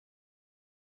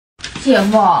姐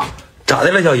夫，咋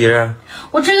的了，小姨子？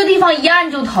我这个地方一按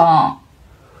就疼。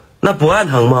那不按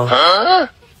疼吗？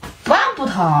不按不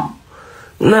疼。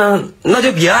那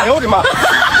就别按。哎呦我的妈！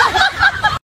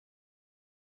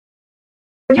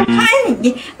我就看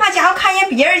你那家伙看见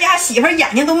别人家媳妇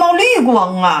眼睛都冒绿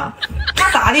光啊，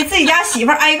那咋的？自己家媳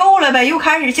妇挨够了呗，又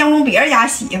开始相中别人家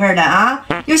媳妇了啊，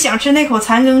又想吃那口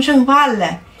残羹剩饭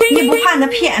了。你也不怕他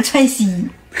屁眼窜稀？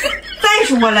再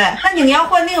说了，那你要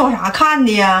换腚有啥看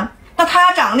的呀？那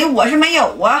他长得我是没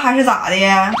有啊，还是咋的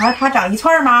呀？还是他长一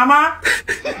串妈妈？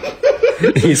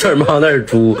一串妈那是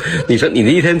猪。你说你这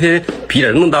一天天皮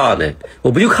人那么大呢，我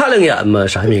不就看了眼吗？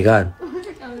啥也没干。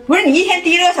不是你一天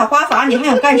提着个小花洒，你还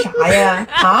想干啥呀？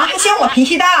啊，还嫌我脾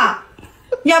气大？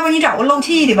要不你找个漏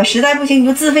气的吧，实在不行你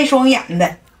就自费双眼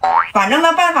呗。反正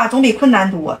那办法总比困难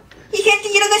多。一天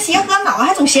提了个鞋和脑，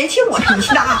还总嫌弃我脾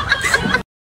气大。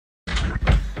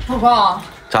老公，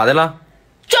咋的了？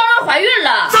壮壮怀孕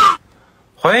了。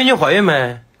怀孕就怀孕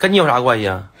呗，跟你有啥关系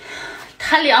啊？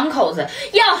他两口子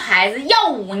要孩子要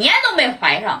5年都没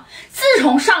怀上，自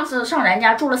从上次上咱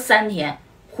家住了3天，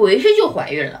回去就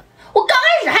怀孕了。我刚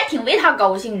开始还挺为他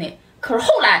高兴的，可是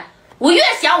后来我越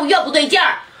想我越不对劲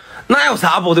儿。那有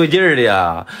啥不对劲儿的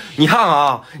呀？你看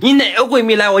啊，你哪个闺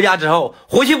蜜来我家之后，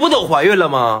回去不都怀孕了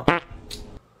吗？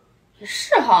也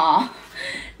是哈，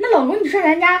那老公你说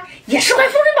咱家也是块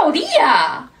风水宝地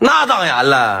呀。那当然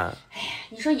了。哎呀，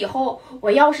你说以后我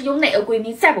要是有哪个闺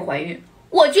蜜再不怀孕，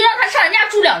我就让她上咱家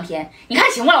住2天，你看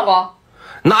行吗，老公？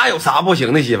那有啥不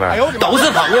行的，媳妇儿，都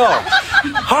是朋友，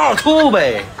好好处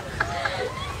呗。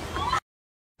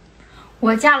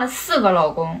我嫁了4个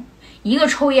老公，一个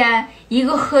抽烟，一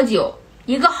个喝酒，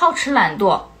一个好吃懒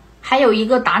惰，还有一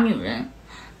个打女人。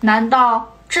难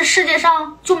道这世界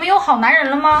上就没有好男人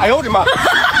了吗？哎呦我的妈！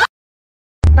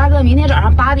大哥，明天早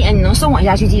上8点你能送我一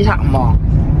下去机场不？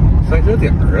赛车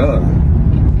点啊！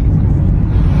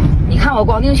你看我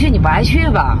光腚去，你不爱去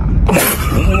吧？不是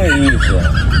那意思，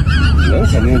能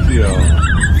肯定去啊。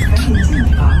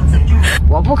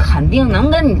我不肯定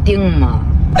能跟你定吗？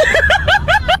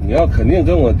你要肯定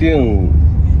跟我定，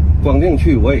光腚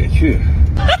去我也去。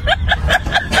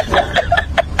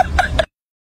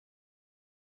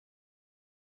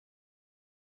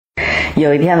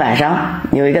有一天晚上，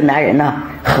有一个男人呢，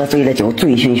喝醉了酒，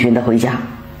醉醺醺的回家。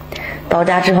到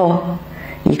家之后，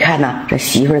一看呢，这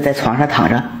媳妇儿在床上躺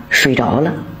着睡着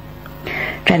了。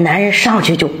这男人上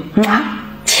去就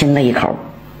亲了一口，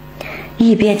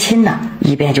一边亲呢，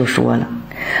一边就说了：“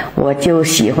我就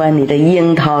喜欢你的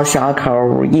樱桃小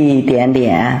口一点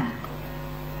点。”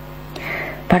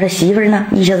把这媳妇儿呢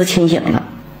一下子亲醒了。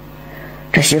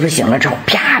这媳妇儿醒了之后，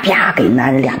啪啪给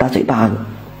男人2大嘴巴子，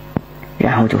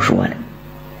然后就说了：“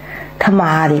他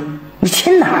妈的，你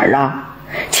亲哪儿啊？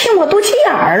亲我肚脐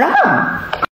眼儿了！”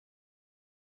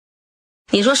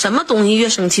你说什么东西越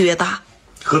生气越大？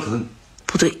河豚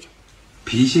不对，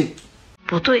脾气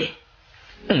不对。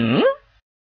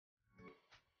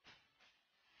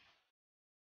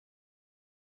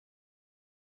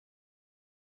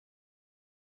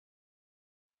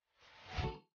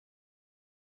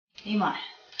哎呀妈呀，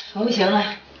我不行了，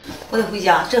我得回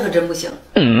家，这可真不行。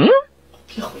别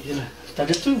回去了，在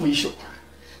这对付一宿。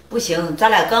不行，咱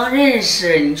俩刚认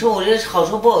识，你说我这好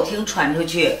说不好听传出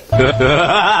去。鞋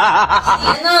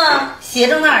呢？鞋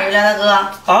整哪儿去了，大哥？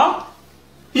啊？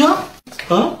呀？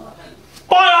啊？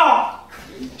爸呀，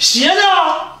鞋呢？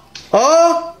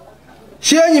啊，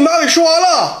鞋你妈给刷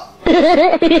了，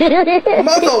我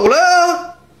妈走了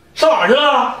呀。上哪儿去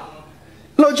了？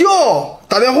老舅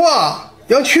打电话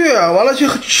让去，完了去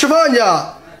吃饭去，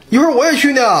一会儿我也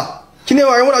去呢。今天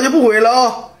晚上我俩就不回了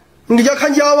啊，你给家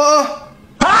看家吧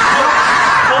啊。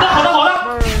好的，好的，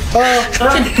好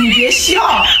的。你别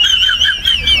笑。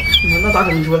那咋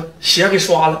整？你说鞋给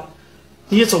刷了，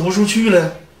你也走不出去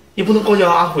了，也不能高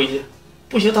家回去。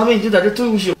不行，咱们已经在这对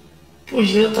付宿。不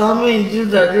行，咱们已经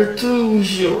在这对付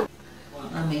宿。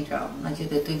那没招，那就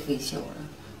得对付一宿了，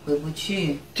回不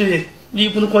去。对，你也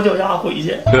不能光脚丫回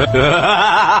去。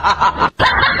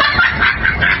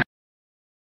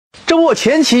这不我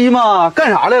前妻吗？干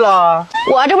啥来了？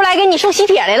我这不来给你送喜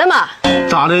帖来了吗？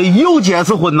咋的？又结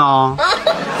次婚呢？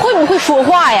会不会说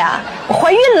话呀？我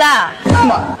怀孕了。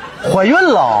妈，怀孕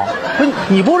了？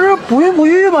你不是不孕不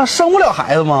育吗？生不了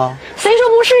孩子吗？谁说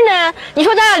不是呢？你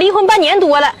说咱俩离婚半年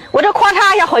多了，我这咔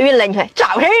嚓一下怀孕了，你说咋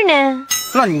回事呢？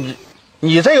那你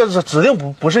这个指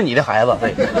定不是你的孩子。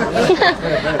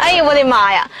哎呀，我的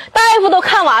妈呀！大夫都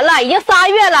看完了，已经3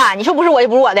月了，你说不是我就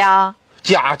不是我的啊？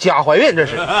假怀孕这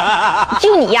是。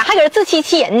就你呀，还搁这自欺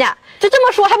欺人呢？就这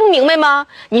么说还不明白吗？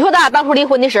你说咱俩当初离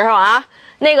婚的时候啊，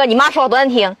那个你妈说好多难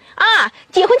听啊，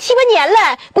结婚7、8年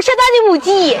了，不下蛋的母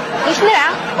鸡。你说那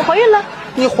啥，我怀孕了。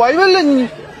你怀孕了，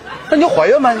那你就怀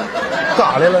孕呗。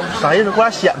咋的了？啥意思？给我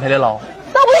俩显摆来了？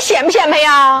那不得显摆显摆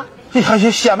呀？你还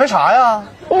显摆啥呀？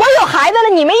我有孩子了，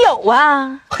你没有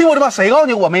啊？嘿，我的妈！谁告诉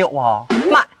你我没有啊？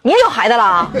妈，你也有孩子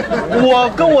了？我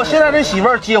跟我现在这媳妇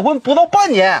儿结婚不到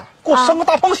半年，给我生个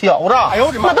大胖小子。哎呦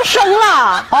我的妈！妈都生了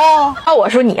啊！那我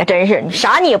说你呀，真是你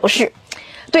啥你也不是。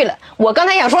对了，我刚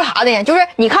才想说啥呢？就是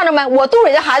你看着没，我肚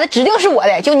里的孩子指定是我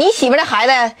的，就你媳妇的孩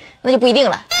子那就不一定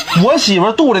了。我媳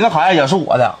妇肚里的孩子也是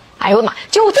我的。哎呦我妈！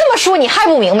就这么说你还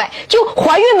不明白？就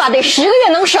怀孕吧，得10个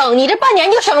月能生，你这半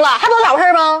年就生了，还不知道咋回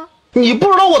事吗？你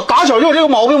不知道我打小就有这个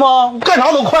毛病吗？干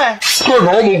啥都快，干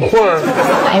啥都快。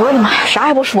哎呦我的妈呀！啥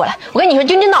也不说了，我跟你说，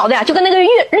就你脑袋就跟那个绿叶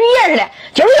似的，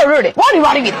揪揪的，哇绿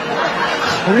哇绿的。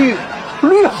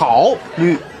绿好，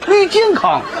绿健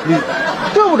康，绿，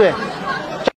对不对？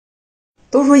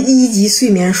都说1级睡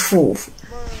眠舒服，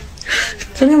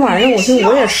今天晚上我寻思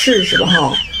我也试试吧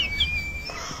哈，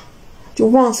就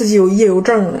忘自己有夜游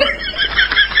症了。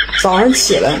早上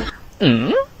起来，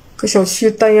搁小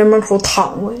区单元门口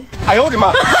躺着。哎呦我的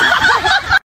妈！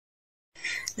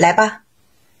来吧，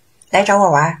来找我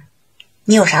玩，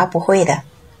你有啥不会的，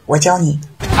我教你。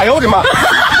哎呦我的妈！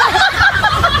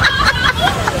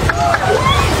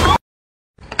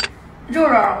肉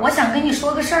肉，我想跟你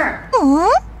说个事儿。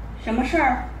什么事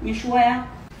儿？你说呀。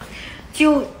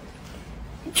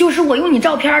就是我用你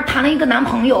照片谈了一个男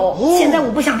朋友，现在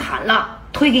我不想谈了，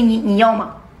推给你，你要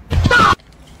吗？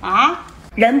啊？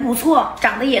人不错，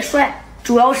长得也帅，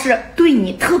主要是对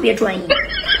你特别专一。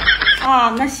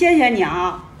啊，那谢谢你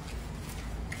啊。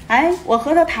哎，我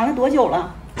和他谈了多久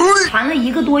了？谈了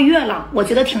1个多月了，我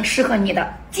觉得挺适合你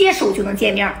的，接手就能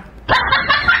见面。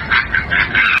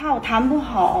怕我谈不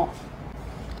好，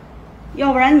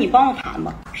要不然你帮我谈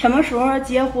吧。什么时候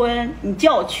结婚，你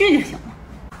叫我去就行了。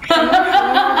什么时候结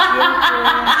婚，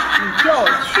你叫我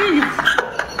去就行。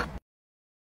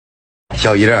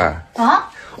小姨子啊，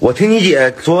我听你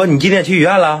姐说你今天去医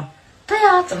院了。对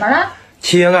呀，怎么了？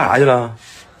去医院干啥去了？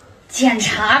检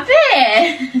查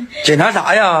呗。检查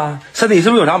啥呀？身体是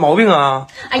不是有啥毛病啊？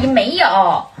哎呀，没有，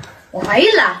我怀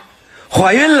孕了。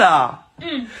怀孕了？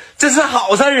这是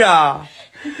好事儿啊！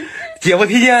姐夫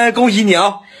提前恭喜你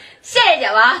啊！谢谢姐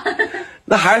夫。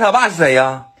那孩子他爸是谁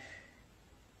呀？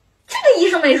这个医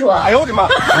生没说。哎呦我的妈！啊！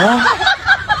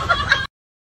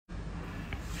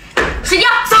睡觉。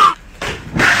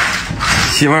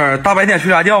媳妇儿，大白天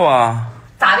睡啥觉啊？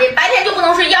咋的？白天就不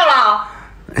能睡觉了？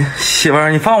媳妇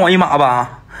儿，你放我一马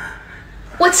吧。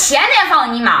我前天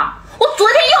放你一马，我昨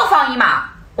天又放一马，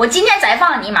我今天再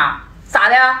放你一马，咋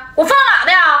的？我放哪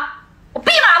的呀？我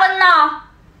弼马温呢？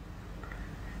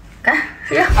赶紧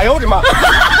睡觉。哎呦我的妈！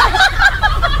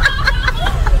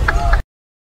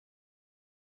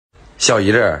小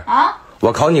姨子啊，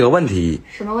我考你个问题。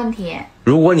什么问题？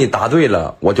如果你答对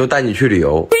了，我就带你去旅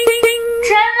游。真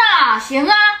的？行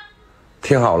啊。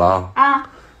听好了啊。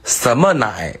什么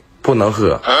奶不能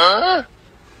喝？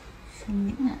什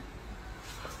么奶？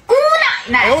姑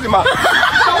奶奶。哎呦我的妈！